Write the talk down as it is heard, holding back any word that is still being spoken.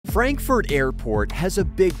Frankfurt Airport has a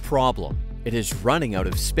big problem. It is running out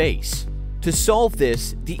of space. To solve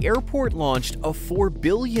this, the airport launched a $4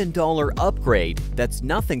 billion upgrade that's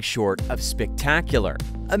nothing short of spectacular.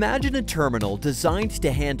 Imagine a terminal designed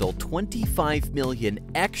to handle 25 million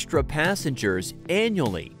extra passengers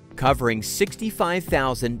annually, covering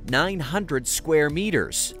 65,900 square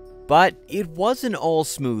meters. But it wasn't all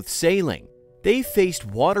smooth sailing. They faced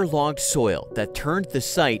waterlogged soil that turned the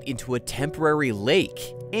site into a temporary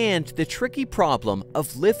lake, and the tricky problem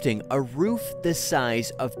of lifting a roof the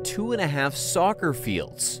size of 2.5 soccer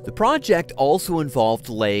fields. The project also involved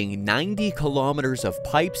laying 90 kilometers of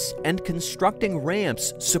pipes and constructing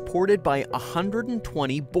ramps supported by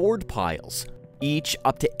 120 board piles, each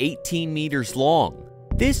up to 18 meters long.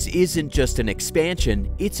 This isn't just an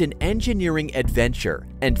expansion, it's an engineering adventure,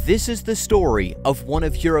 and this is the story of one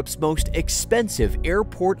of Europe's most expensive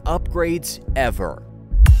airport upgrades ever.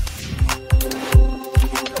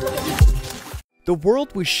 The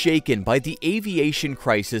world was shaken by the aviation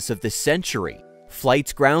crisis of the century.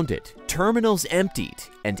 Flights grounded, terminals emptied,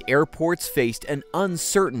 and airports faced an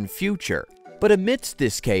uncertain future. But amidst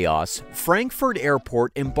this chaos, Frankfurt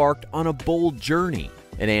Airport embarked on a bold journey.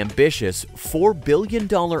 An ambitious $4 billion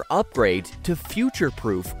upgrade to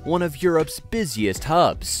future-proof one of Europe's busiest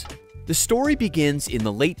hubs. The story begins in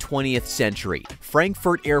the late 20th century.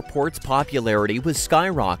 Frankfurt Airport's popularity was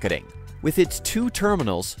skyrocketing, with its 2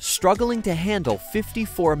 terminals struggling to handle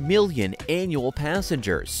 54 million annual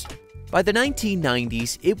passengers. By the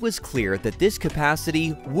 1990s, it was clear that this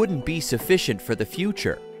capacity wouldn't be sufficient for the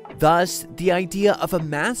future. Thus, the idea of a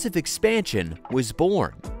massive expansion was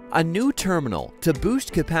born. A new terminal to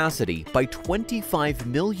boost capacity by 25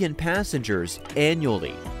 million passengers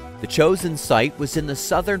annually. The chosen site was in the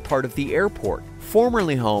southern part of the airport,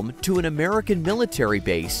 formerly home to an American military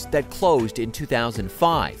base that closed in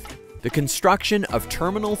 2005. The construction of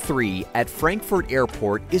Terminal 3 at Frankfurt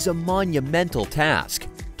Airport is a monumental task,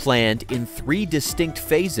 planned in 3 distinct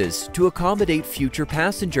phases to accommodate future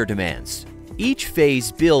passenger demands. Each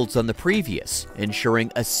phase builds on the previous,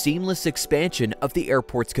 ensuring a seamless expansion of the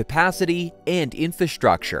airport's capacity and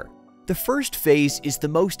infrastructure. The first phase is the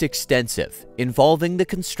most extensive, involving the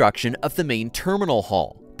construction of the main terminal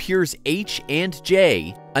hall, Piers H and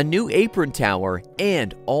J, a new apron tower,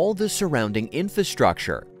 and all the surrounding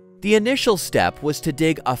infrastructure. The initial step was to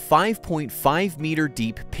dig a 5.5-meter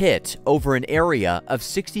deep pit over an area of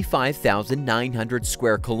 65,900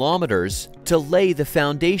 square kilometers to lay the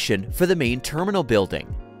foundation for the main terminal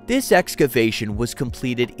building. This excavation was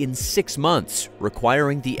completed in 6 months,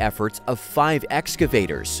 requiring the efforts of 5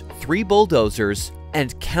 excavators, 3 bulldozers,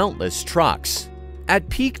 and countless trucks. At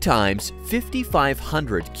peak times,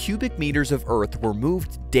 5,500 cubic meters of earth were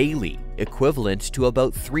moved daily, equivalent to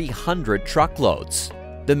about 300 truckloads.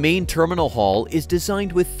 The main terminal hall is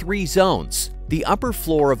designed with 3 zones. The upper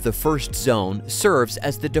floor of the first zone serves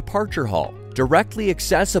as the departure hall, directly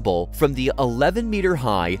accessible from the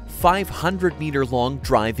 11-meter-high, 500-meter-long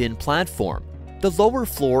drive-in platform. The lower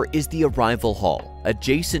floor is the arrival hall.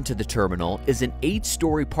 Adjacent to the terminal is an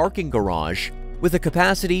 8-story parking garage with a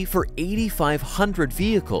capacity for 8,500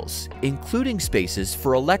 vehicles, including spaces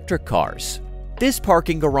for electric cars. This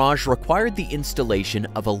parking garage required the installation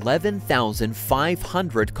of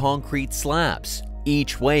 11,500 concrete slabs,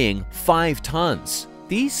 each weighing 5 tons.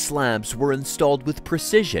 These slabs were installed with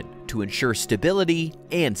precision to ensure stability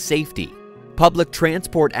and safety. Public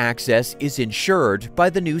transport access is ensured by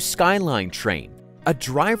the new Skyline train, a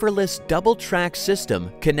driverless double-track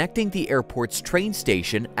system connecting the airport's train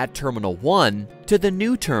station at Terminal 1 to the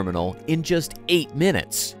new terminal in just 8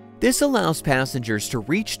 minutes. This allows passengers to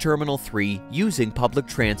reach Terminal 3 using public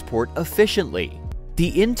transport efficiently.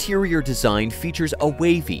 The interior design features a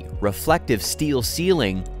wavy, reflective steel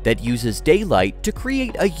ceiling that uses daylight to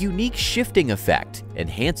create a unique shifting effect,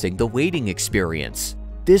 enhancing the waiting experience.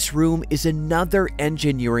 This room is another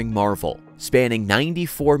engineering marvel, spanning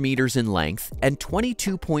 94 meters in length and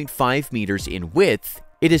 22.5 meters in width.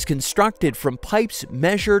 It is constructed from pipes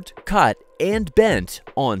measured, cut, and bent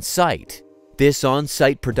on site. This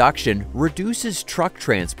on-site production reduces truck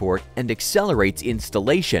transport and accelerates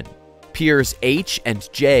installation. Piers H and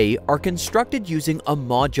J are constructed using a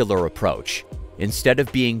modular approach. Instead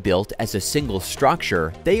of being built as a single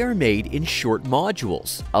structure, they are made in short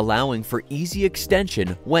modules, allowing for easy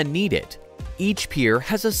extension when needed. Each pier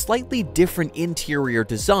has a slightly different interior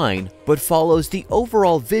design, but follows the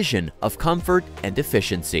overall vision of comfort and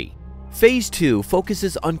efficiency. Phase 2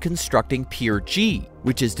 focuses on constructing Pier G,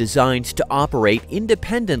 which is designed to operate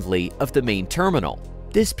independently of the main terminal.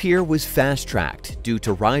 This pier was fast-tracked due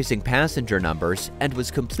to rising passenger numbers and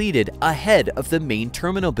was completed ahead of the main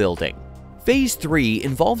terminal building. Phase 3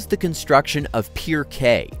 involves the construction of Pier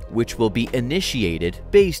K, which will be initiated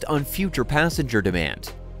based on future passenger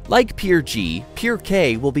demand. Like Pier G, Pier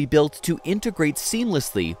K will be built to integrate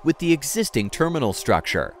seamlessly with the existing terminal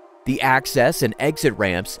structure. The access and exit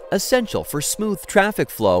ramps, essential for smooth traffic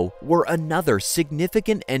flow, were another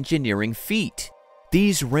significant engineering feat.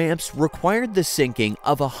 These ramps required the sinking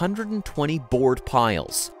of 120 board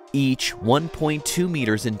piles, each 1.2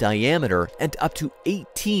 meters in diameter and up to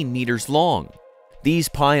 18 meters long. These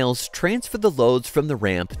piles transfer the loads from the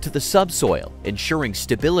ramp to the subsoil, ensuring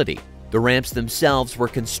stability. The ramps themselves were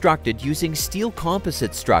constructed using steel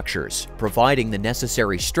composite structures, providing the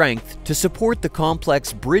necessary strength to support the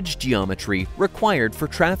complex bridge geometry required for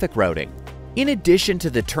traffic routing. In addition to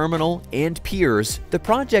the terminal and piers, the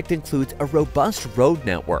project includes a robust road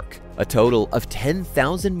network. A total of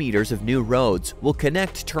 10,000 meters of new roads will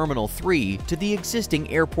connect Terminal 3 to the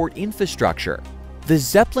existing airport infrastructure. The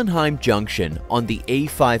Zeppelinheim Junction on the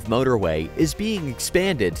A5 motorway is being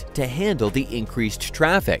expanded to handle the increased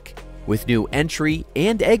traffic, with new entry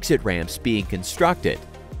and exit ramps being constructed.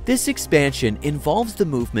 This expansion involves the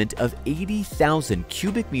movement of 80,000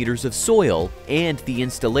 cubic meters of soil and the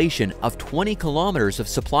installation of 20 kilometers of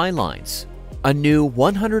supply lines. A new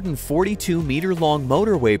 142-meter-long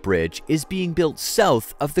motorway bridge is being built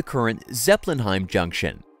south of the current Zeppelinheim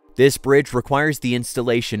Junction. This bridge requires the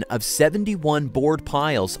installation of 71 board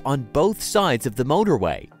piles on both sides of the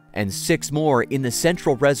motorway and 6 more in the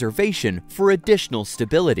central reservation for additional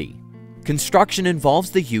stability. Construction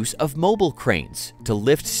involves the use of mobile cranes to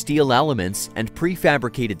lift steel elements and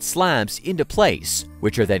prefabricated slabs into place,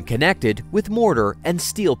 which are then connected with mortar and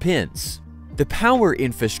steel pins. The power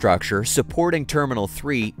infrastructure supporting Terminal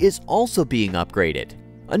 3 is also being upgraded.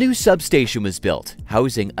 A new substation was built,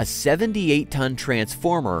 housing a 78-ton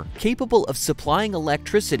transformer capable of supplying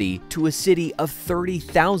electricity to a city of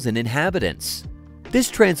 30,000 inhabitants. This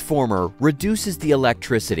transformer reduces the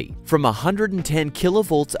electricity from 110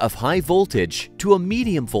 kilovolts of high voltage to a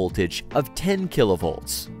medium voltage of 10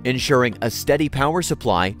 kilovolts, ensuring a steady power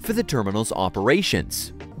supply for the terminal's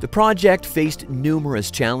operations. The project faced numerous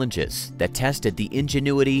challenges that tested the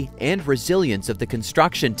ingenuity and resilience of the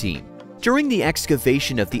construction team. During the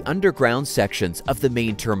excavation of the underground sections of the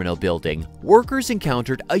main terminal building, workers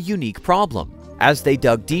encountered a unique problem. As they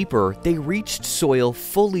dug deeper, they reached soil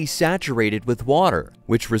fully saturated with water,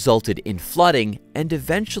 which resulted in flooding and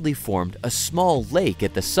eventually formed a small lake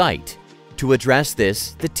at the site. To address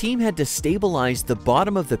this, the team had to stabilize the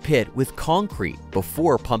bottom of the pit with concrete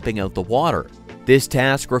before pumping out the water. This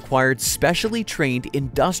task required specially trained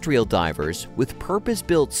industrial divers with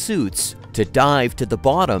purpose-built suits to dive to the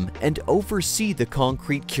bottom and oversee the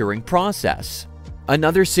concrete curing process.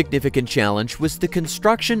 Another significant challenge was the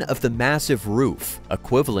construction of the massive roof,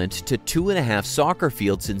 equivalent to 2.5 soccer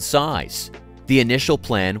fields in size. The initial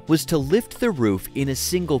plan was to lift the roof in a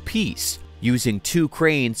single piece, using 2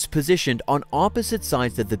 cranes positioned on opposite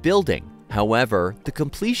sides of the building. However, the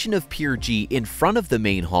completion of Pier G in front of the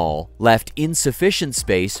main hall left insufficient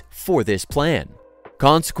space for this plan.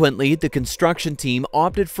 Consequently, the construction team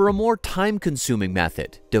opted for a more time-consuming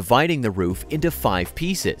method, dividing the roof into 5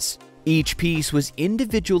 pieces. Each piece was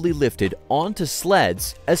individually lifted onto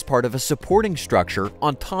sleds as part of a supporting structure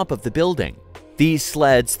on top of the building. These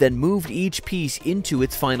sleds then moved each piece into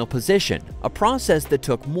its final position, a process that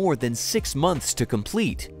took more than 6 months to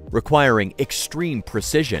complete, requiring extreme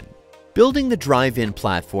precision. Building the drive-in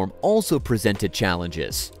platform also presented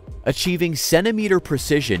challenges. Achieving centimeter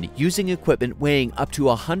precision using equipment weighing up to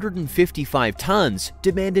 155 tons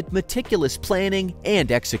demanded meticulous planning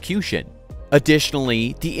and execution.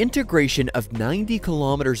 Additionally, the integration of 90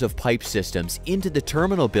 kilometers of pipe systems into the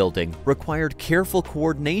terminal building required careful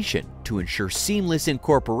coordination to ensure seamless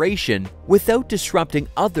incorporation without disrupting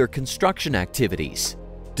other construction activities.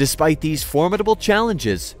 Despite these formidable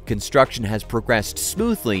challenges, construction has progressed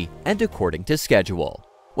smoothly and according to schedule.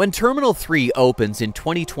 When Terminal 3 opens in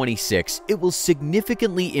 2026, it will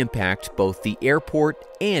significantly impact both the airport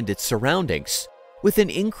and its surroundings. With an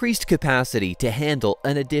increased capacity to handle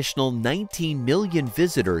an additional 19 million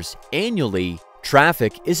visitors annually,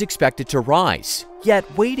 traffic is expected to rise, yet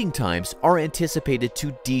waiting times are anticipated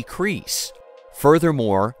to decrease.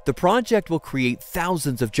 Furthermore, the project will create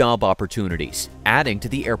thousands of job opportunities, adding to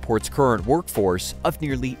the airport's current workforce of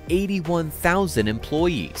nearly 81,000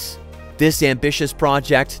 employees. This ambitious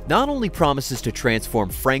project not only promises to transform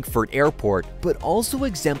Frankfurt Airport, but also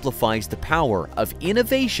exemplifies the power of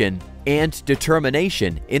innovation and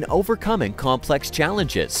determination in overcoming complex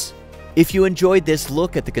challenges. If you enjoyed this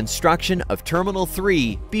look at the construction of Terminal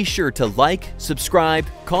 3, be sure to like, subscribe,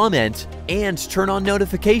 comment, and turn on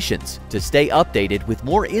notifications to stay updated with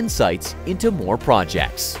more insights into more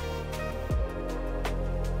projects.